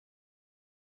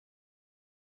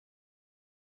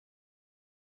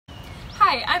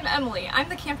Hi, I'm Emily. I'm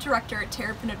the camp director at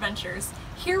Terrapin Adventures.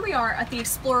 Here we are at the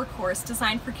Explorer course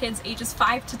designed for kids ages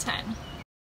 5 to 10.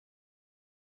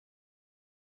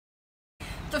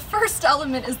 The first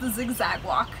element is the zigzag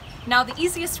walk. Now the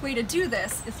easiest way to do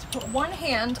this is to put one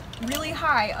hand really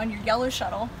high on your yellow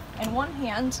shuttle and one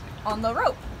hand on the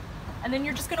rope. And then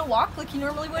you're just going to walk like you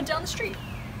normally would down the street.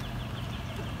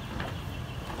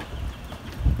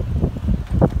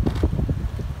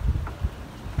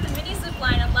 The mini zip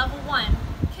line at level 1.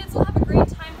 Kids will have a great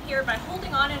time here by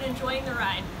holding on and enjoying the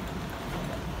ride.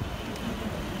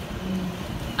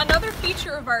 Another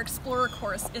feature of our Explorer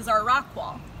course is our rock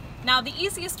wall. Now the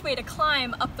easiest way to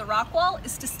climb up the rock wall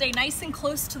is to stay nice and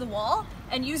close to the wall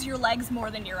and use your legs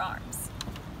more than your arms.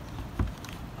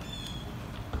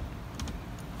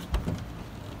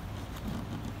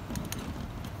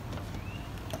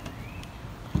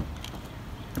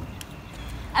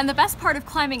 And the best part of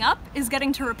climbing up is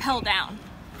getting to rappel down.